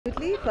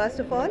First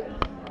of all,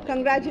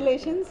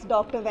 congratulations,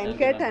 Dr.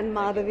 Venkat and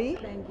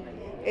Madhavi. Thank you.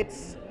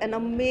 It's an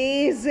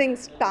amazing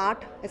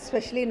start,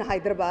 especially in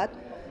Hyderabad.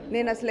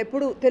 నేను అసలు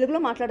ఎప్పుడు తెలుగులో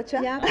మాట్లాడచ్చా?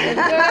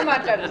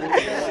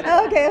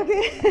 Okay okay.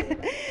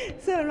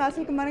 So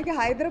అసలు మనకి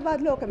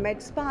హైదరాబాద్లో ఒక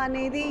మెడ్ స్పా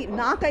అనేది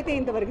నాకైతే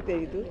ఇంతవరకు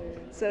తెలియదు.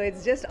 So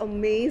it's just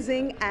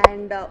amazing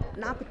and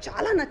నాకు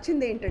చాలా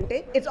నచ్చింది ఏంటంటే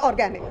it's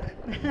organic.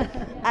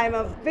 I'm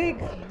a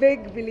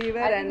big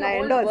believer and I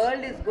endorse.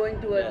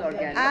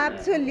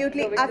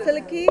 Absolutely.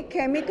 అసలుకి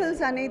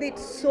కెమికల్స్ అనేది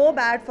it's so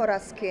bad for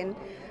our skin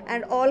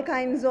and all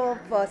kinds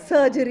of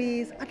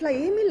surgeries అట్లా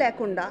ఏమీ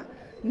లేకుండా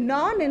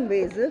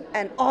non-invasive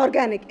and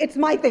organic. It's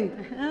my thing.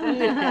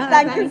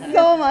 Thank you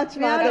so much,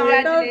 Madhavi.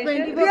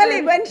 Really,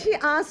 when she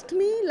asked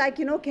me, like,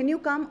 can you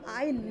come?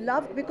 I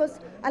loved because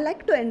I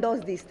like to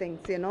endorse these things,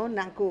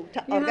 Naku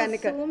organic.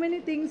 You have so many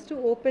things to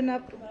open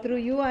up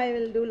through you. I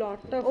will do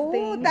lot of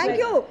things. Oh, thank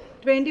you.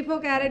 24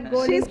 karat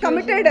gold. She's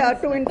committed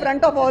to in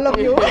front of all of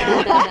you.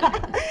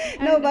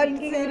 No, but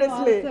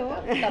seriously. Also,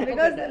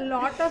 because a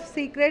lot of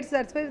secrets,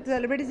 that's why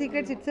Celebrity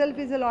Secrets itself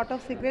is a lot of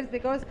secrets,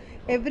 because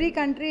every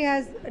country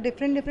has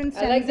different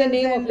standards. I like the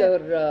name of your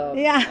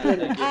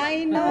I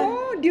know.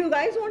 Do you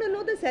guys want to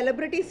know the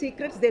celebrity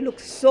secrets? They look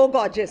so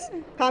gorgeous.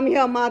 Come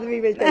here, Madhavi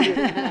will tell you.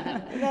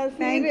 No,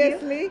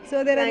 seriously. So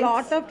there are a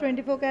lot of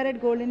 24 karat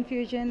gold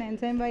infusion,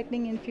 enzyme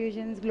whitening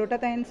infusions,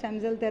 glutathione stem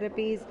cell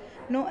therapies.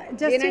 No,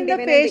 just in the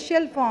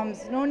facial forms.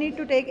 No need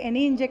to take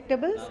any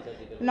injectables.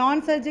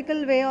 Non-surgical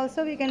way also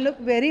we can look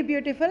very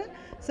beautiful.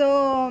 So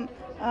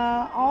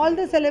all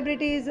the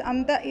celebrities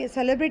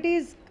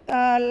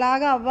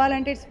laga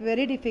avvalante it's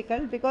very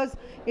difficult because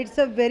it's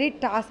a very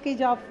tasky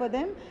job for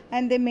them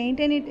and they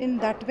maintain it in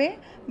that way.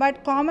 But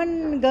common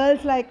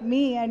girls like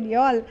me and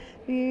y'all,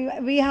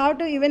 we have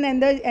to even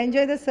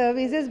enjoy the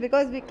services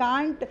because we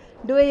can't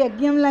do a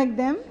yajnam like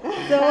them.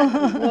 So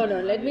no,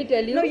 let me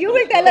tell you. No, you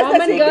will tell us the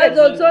secret. Common girls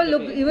also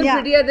look even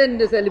prettier than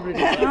the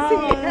celebrities.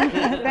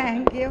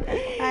 Thank you.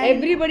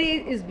 Everybody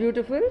is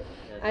beautiful.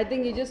 I think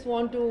you just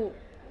want to.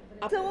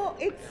 So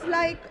it's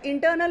like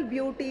internal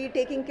beauty,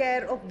 taking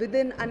care of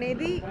within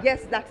anedi. Yes,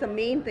 that's the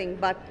main thing.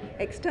 But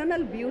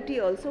external beauty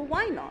also,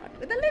 why not?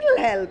 With a little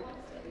help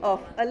of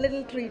a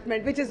little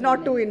treatment, which is not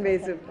too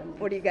invasive.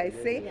 What do you guys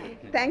say?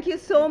 Thank you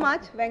so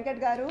much, Venkat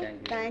Garu.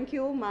 Thank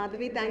you,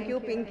 Madhavi. Thank you,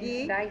 Pinky.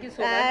 Thank you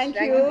so much.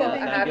 Thank you for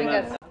having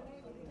us.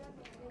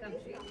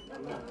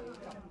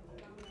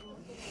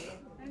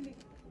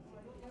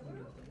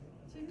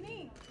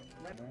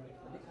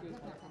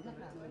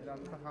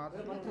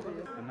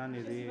 అన్నా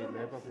ఇది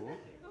లేపకు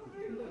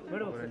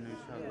 2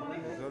 నిమిషాలు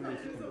resolve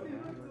తీసుకుంటున్నా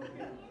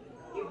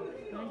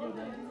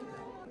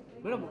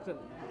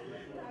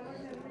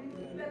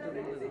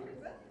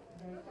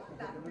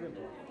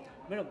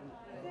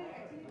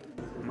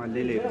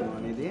మళ్ళీ లేపు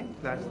అనేది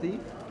class the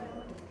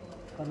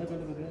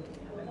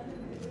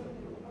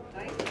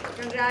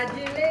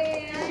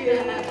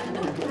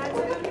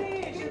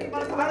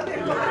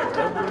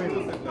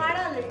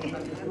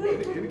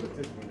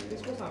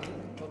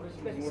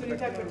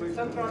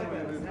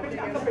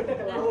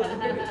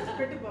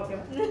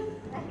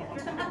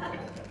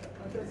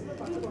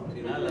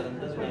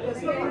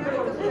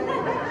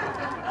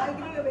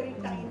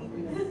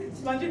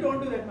Manjula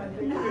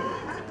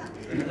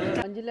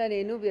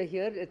Ghattamaneni, we are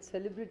here at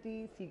Celebrity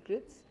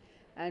Secrets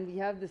and we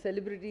have the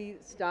celebrity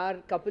star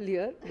couple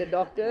here, the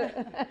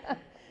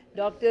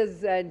doctors,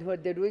 and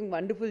they're doing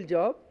wonderful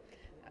job.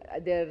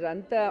 They're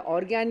anta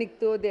organic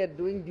though, they're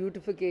doing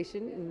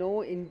beautification, no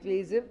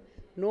invasive,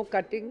 no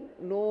cutting,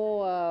 no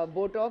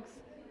Botox,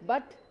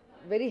 but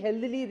very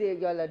healthily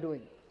you all are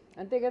doing.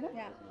 Ante kada?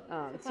 Yeah.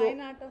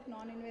 Fine art of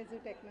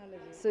non-invasive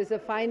technology. So it's a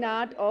fine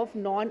art of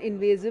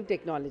non-invasive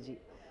technology.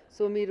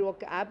 So మీరు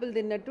ఒక Apple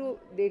తిన్నట్టు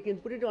they can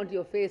put it onto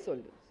your face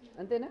only.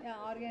 అంతేనా? Yeah,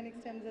 organic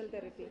stem cell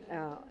therapy.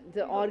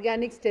 The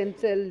organic stem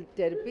cell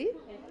therapy,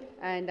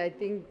 and I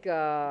think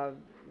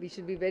we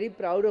should be very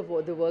proud of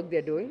the work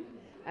they're doing,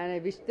 and I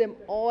wish them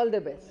all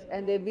the best.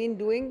 And they've been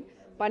doing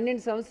 12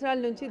 సంవత్సరాల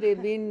నుంచి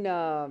they've been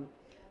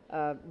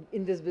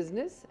in this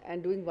business and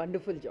doing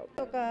wonderful job.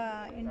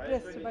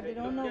 Interest, but they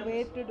don't know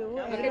where to do.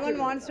 Everyone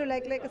wants to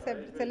like a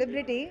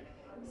celebrity.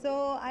 So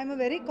I'm a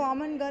very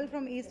common girl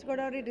from East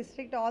Godavari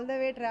district, all the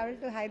way traveled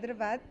to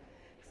Hyderabad.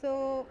 So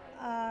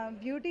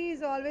beauty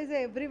is always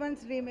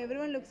everyone's dream.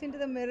 Everyone looks into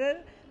the mirror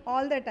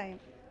all the time.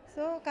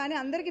 So కానీ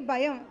అందరికి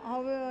భయం,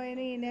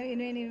 any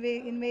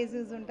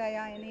invasives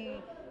ఉంటాయా, any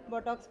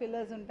botox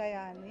fillers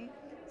ఉంటాయా అని.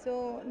 So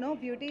no,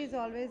 beauty is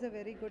always a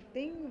very good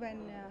thing when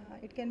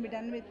it can be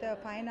done with the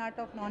fine art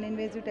of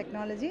non-invasive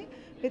technology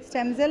with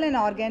stem cell and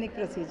organic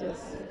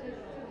procedures.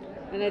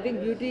 And I think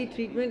beauty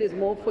treatment is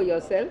more for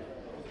yourself.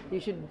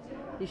 You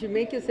should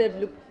make yourself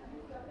look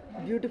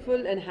beautiful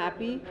and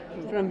happy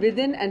from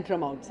within and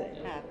from outside.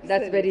 Absolutely.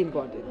 That's very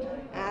important.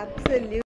 Absolutely.